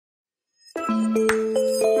What's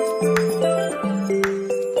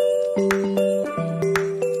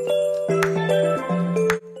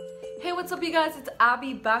up you guys, it's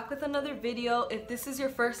Abby back with another video. If this is your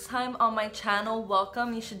first time on my channel,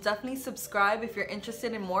 welcome. You should definitely subscribe if you're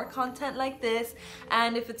interested in more content like this.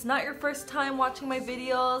 And if it's not your first time watching my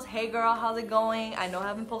videos, hey girl, how's it going? I know I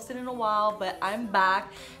haven't posted in a while, but I'm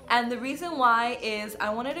back. And the reason why is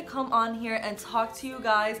I wanted to come on here and talk to you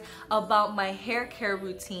guys about my hair care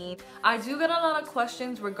routine. I do get a lot of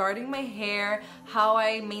questions regarding my hair, how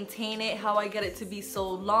I maintain it, how I get it to be so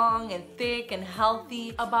long and thick and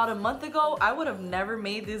healthy. About a month ago, I would have never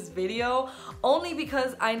made this video only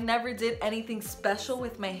because I never did anything special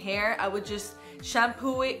with my hair. I would just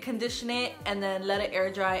shampoo it, condition it, and then let it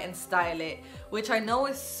air dry and style it, which I know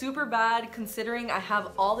is super bad considering I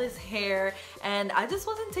have all this hair and I just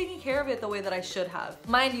wasn't taking care of it the way that I should have.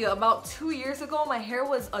 Mind you, about 2 years ago my hair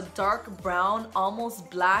was a dark brown, almost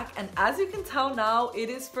black, and as you can tell now it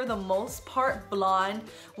is for the most part blonde,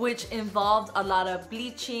 which involved a lot of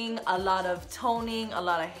bleaching, a lot of toning, a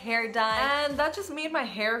lot of hair dye, and that just made my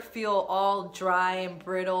hair feel all dry and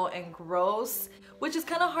brittle and gross, which is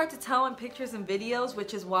kind of hard to tell in pictures and videos,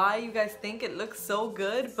 which is why you guys think it looks so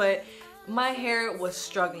good, but my hair was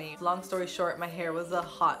struggling. Long story short, my hair was a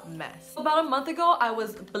hot mess. About a month ago, I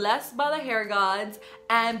was blessed by the hair gods,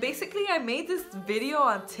 and basically I made this video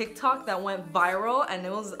on TikTok that went viral, and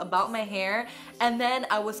it was about my hair. And then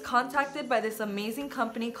I was contacted by this amazing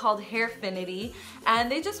company called Hairfinity,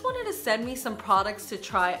 and they just wanted to send me some products to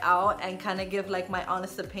try out and kind of give like my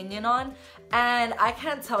honest opinion on. And I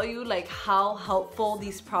can't tell you like how helpful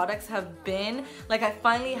these products have been. Like I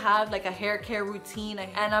finally have like a hair care routine,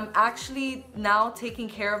 and I'm actually now taking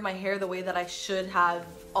care of my hair the way that I should have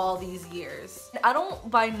all these years. I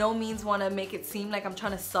don't by no means want to make it seem like I'm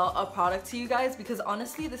trying to sell a product to you guys, because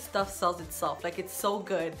honestly this stuff sells itself. Like it's so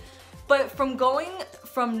good. But from going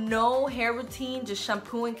from no hair routine, just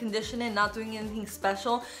shampoo and conditioning, not doing anything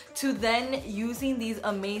special, to then using these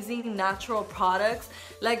amazing natural products,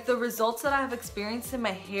 like the results that I have experienced in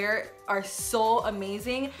my hair are so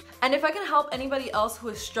amazing. And if I can help anybody else who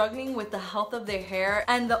is struggling with the health of their hair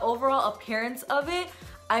and the overall appearance of it,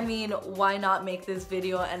 I mean, why not make this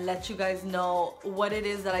video and let you guys know what it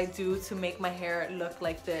is that I do to make my hair look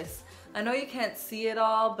like this. I know you can't see it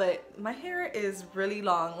all, but my hair is really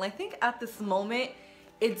long. I think at this moment,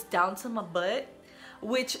 it's down to my butt,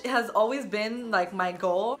 which has always been like my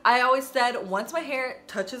goal. I always said once my hair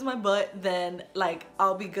touches my butt, then like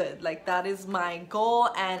I'll be good. Like that is my goal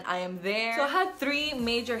and I am there. So I had 3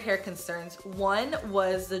 major hair concerns. 1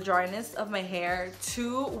 was the dryness of my hair,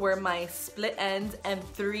 2 were my split ends, and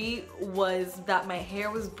 3 was that my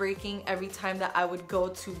hair was breaking every time that I would go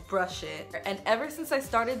to brush it. And ever since I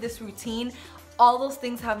started this routine, all those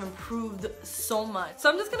things have improved so much. So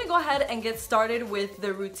I'm just gonna go ahead and get started with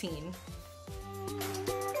the routine.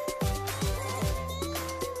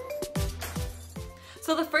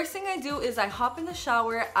 So the first thing I do is I hop in the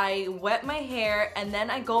shower, I wet my hair, and then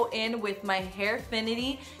I go in with my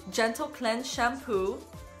Hairfinity Gentle Cleanse Shampoo,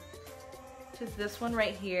 which is this one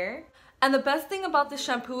right here. And the best thing about this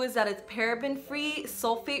shampoo is that it's paraben free,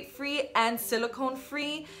 sulfate free, and silicone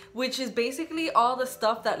free, which is basically all the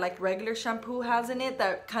stuff that like regular shampoo has in it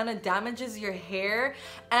that kind of damages your hair,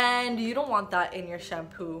 and you don't want that in your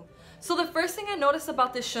shampoo. So the first thing I noticed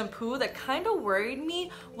about this shampoo that kind of worried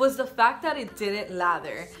me was the fact that it didn't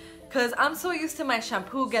lather. Cause I'm so used to my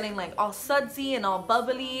shampoo getting like all sudsy and all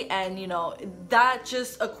bubbly, and you know, that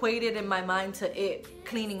just equated in my mind to it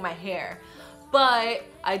cleaning my hair. But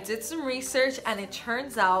I did some research and it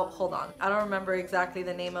turns out, hold on, I don't remember exactly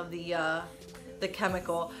the name of the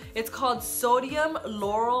chemical. It's called sodium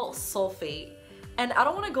lauryl sulfate. And I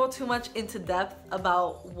don't want to go too much into depth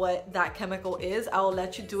about what that chemical is. I will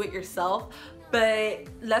let you do it yourself. But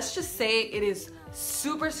let's just say it is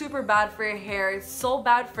super bad for your hair. It's so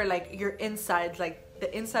bad for like your insides, like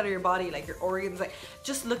the inside of your body, like your organs. Like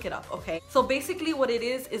just look it up, okay? So basically what it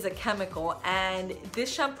is a chemical, and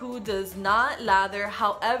this shampoo does not lather.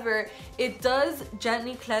 However, it does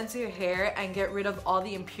gently cleanse your hair and get rid of all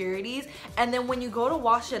the impurities, and then when you go to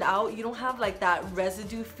wash it out, you don't have like that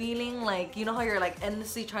residue feeling. Like, you know how you're like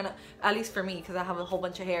endlessly trying to, at least for me because I have a whole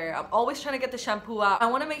bunch of hair, I'm always trying to get the shampoo out. I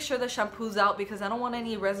want to make sure the shampoo's out because I don't want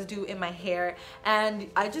any residue in my hair, and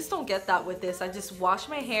I just don't get that with this. I just wash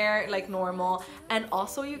my hair like normal. And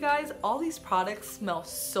also, you guys, all these products smell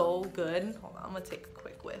so good. Hold on, I'm gonna take a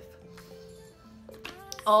quick whiff.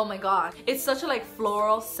 Oh my god, it's such a like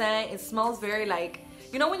floral scent. It smells very like,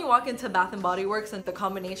 you know when you walk into Bath and Body Works and the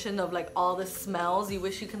combination of like all the smells, you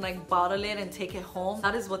wish you can like bottle it and take it home?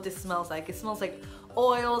 That is what this smells like. It smells like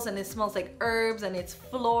oils and it smells like herbs and it's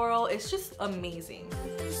floral. It's just amazing.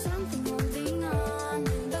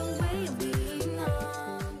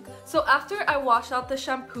 So after I wash out the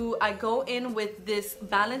shampoo, I go in with this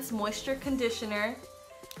Balanced Moisture Conditioner.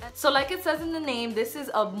 So like it says in the name, this is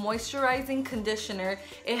a moisturizing conditioner.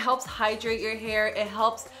 It helps hydrate your hair, it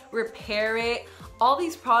helps repair it. All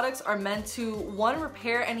these products are meant to, one,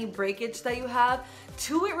 repair any breakage that you have,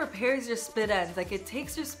 two, it repairs your split ends. Like it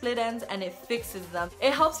takes your split ends and it fixes them.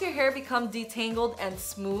 It helps your hair become detangled and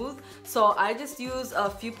smooth. So I just use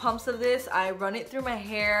a few pumps of this. I run it through my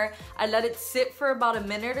hair. I let it sit for about a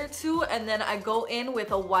minute or two, and then I go in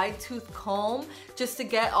with a wide tooth comb just to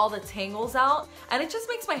get all the tangles out. And it just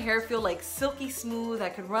makes my hair feel like silky smooth. I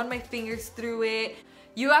could run my fingers through it.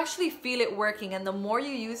 You actually feel it working, and the more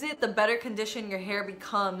you use it, the better conditioned your hair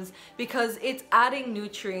becomes, because it's adding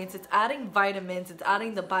nutrients, it's adding vitamins, it's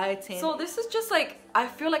adding the biotin. So this is just like, I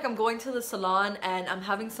feel like I'm going to the salon and I'm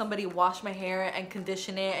having somebody wash my hair and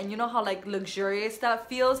condition it, and you know how like luxurious that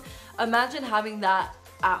feels? Imagine having that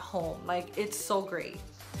at home. Like, it's so great.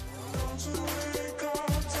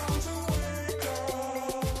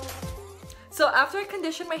 So after I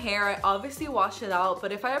condition my hair, I obviously wash it out,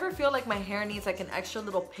 but if I ever feel like my hair needs like an extra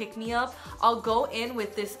little pick-me-up, I'll go in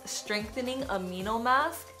with this strengthening amino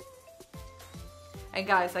mask. And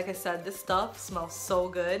guys, like I said, this stuff smells so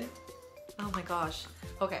good. Oh my gosh.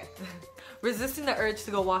 Okay. Resisting the urge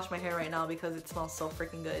to go wash my hair right now because it smells so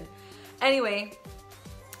freaking good. Anyway,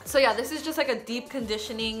 so yeah, this is just like a deep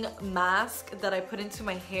conditioning mask that I put into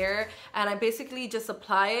my hair, and I basically just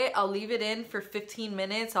apply it. I'll leave it in for 15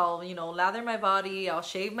 minutes. I'll, you know, lather my body, I'll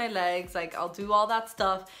shave my legs, like I'll do all that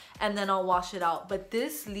stuff, and then I'll wash it out. But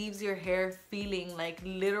this leaves your hair feeling like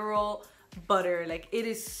literal butter. Like, it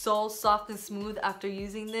is so soft and smooth after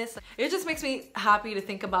using this. It just makes me happy to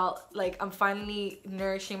think about, like, I'm finally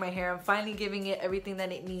nourishing my hair. I'm finally giving it everything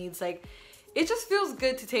that it needs. Like, it just feels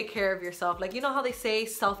good to take care of yourself. Like, you know how they say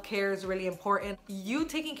self-care is really important? You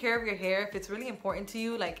taking care of your hair, if it's really important to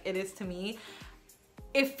you, like it is to me,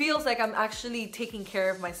 it feels like I'm actually taking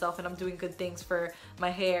care of myself and I'm doing good things for my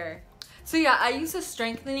hair. So yeah, I use a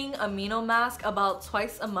strengthening amino mask about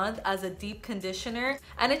twice a month as a deep conditioner,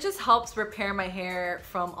 and it just helps repair my hair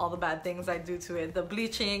from all the bad things I do to it. The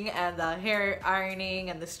bleaching and the hair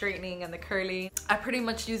ironing and the straightening and the curling. I pretty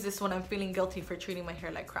much use this when I'm feeling guilty for treating my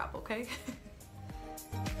hair like crap, okay?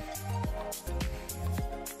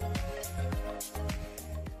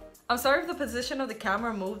 I'm sorry if the position of the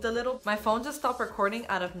camera moved a little. My phone just stopped recording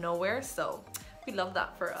out of nowhere, so we love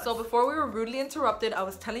that for us. So before we were rudely interrupted, I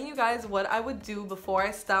was telling you guys what I would do before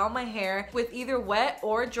I style my hair with either wet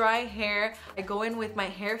or dry hair. I go in with my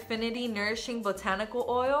Hairfinity Nourishing Botanical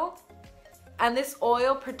Oil. And this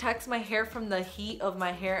oil protects my hair from the heat of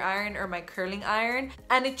my hair iron or my curling iron,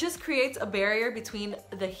 and it just creates a barrier between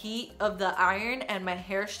the heat of the iron and my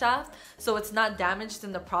hair shaft, so it's not damaged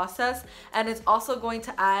in the process. And it's also going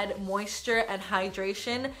to add moisture and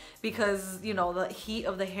hydration, because, you know, the heat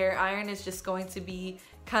of the hair iron is just going to be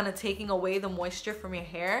kind of taking away the moisture from your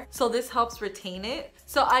hair, so this helps retain it.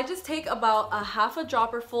 So I just take about a half a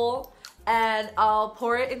dropper full, and I'll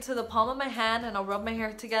pour it into the palm of my hand, and I'll rub my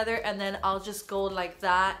hair together, and then I'll just go like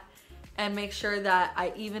that and make sure that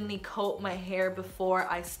I evenly coat my hair before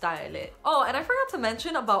I style it. Oh, and I forgot to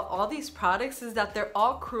mention about all these products is that they're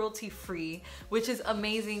all cruelty free, which is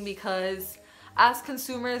amazing, because as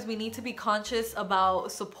consumers we need to be conscious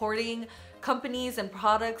about supporting companies and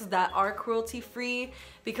products that are cruelty free,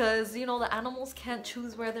 because, you know, the animals can't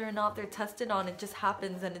choose whether or not they're tested on. It just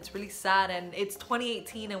happens, and it's really sad, and it's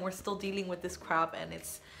 2018 and we're still dealing with this crap, and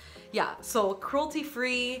it's, yeah. So cruelty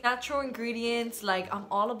free, natural ingredients, like I'm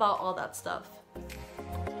all about all that stuff.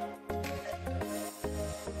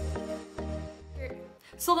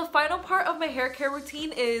 So the final part of my hair care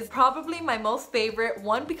routine is probably my most favorite.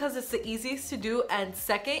 One, because it's the easiest to do, and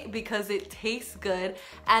second, because it tastes good.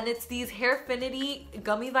 And it's these Hairfinity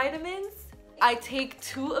gummy vitamins. I take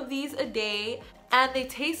 2 of these a day, and they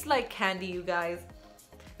taste like candy, you guys.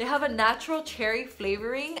 They have a natural cherry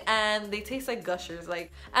flavoring, and they taste like Gushers.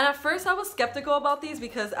 Like, and at first I was skeptical about these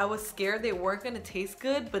because I was scared they weren't gonna taste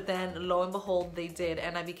good, but then lo and behold they did,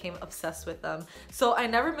 and I became obsessed with them. So I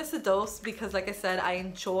never miss a dose because, like I said, I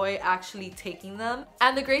enjoy actually taking them.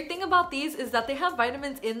 And the great thing about these is that they have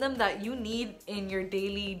vitamins in them that you need in your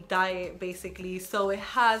daily diet, basically. So it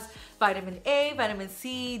has vitamin A, vitamin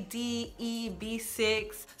C, D, E,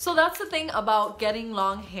 B6. So that's the thing about getting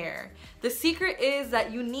long hair. The secret is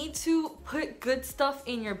that you need to put good stuff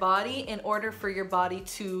in your body in order for your body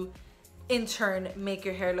to in turn make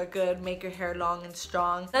your hair look good, make your hair long and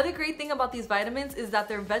strong. Another great thing about these vitamins is that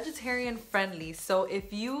they're vegetarian friendly. So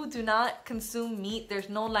if you do not consume meat, there's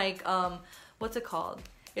no like what's it called?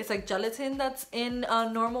 It's like gelatin that's in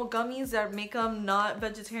normal gummies that make them not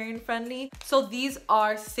vegetarian friendly. So these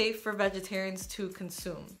are safe for vegetarians to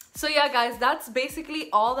consume. So yeah guys, that's basically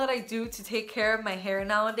all that I do to take care of my hair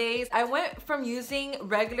nowadays. I went from using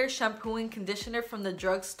regular shampoo and conditioner from the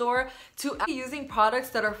drugstore to using products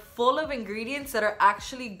that are full of ingredients that are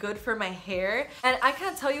actually good for my hair. And I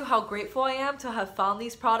can't tell you how grateful I am to have found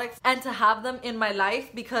these products and to have them in my life,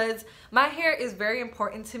 because my hair is very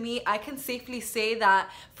important to me. I can safely say that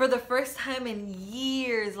for the first time in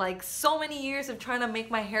years, like so many years of trying to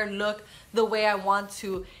make my hair look the way I want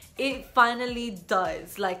to, it finally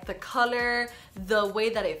does. Like the color, the way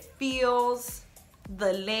that it feels,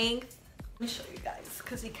 the length. Let me show you guys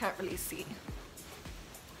because you can't really see.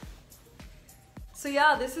 So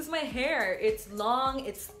yeah, this is my hair. It's long,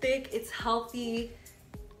 it's thick, it's healthy.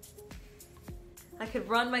 I could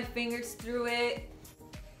run my fingers through it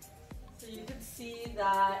so you can see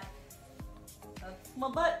that that's my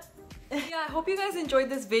butt. Yeah, I hope you guys enjoyed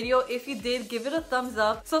this video. If you did, give it a thumbs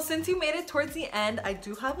up. So since you made it towards the end, I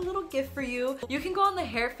do have a little gift for you. You can go on the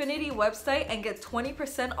Hairfinity website and get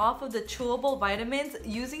 20% off of the chewable vitamins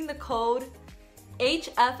using the code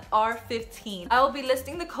HFR15. I will be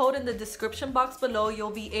listing the code in the description box below.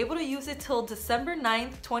 You'll be able to use it till December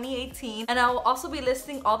 9th, 2018. And I will also be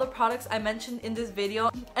listing all the products I mentioned in this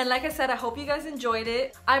video. And like I said, I hope you guys enjoyed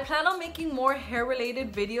it. I plan on making more hair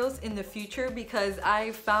related videos in the future because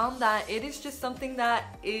I found that it is just something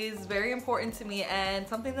that is very important to me and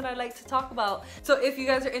something that I like to talk about. So if you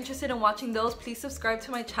guys are interested in watching those, please subscribe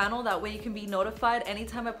to my channel. That way you can be notified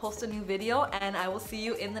anytime I post a new video, and I will see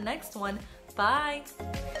you in the next one. Bye!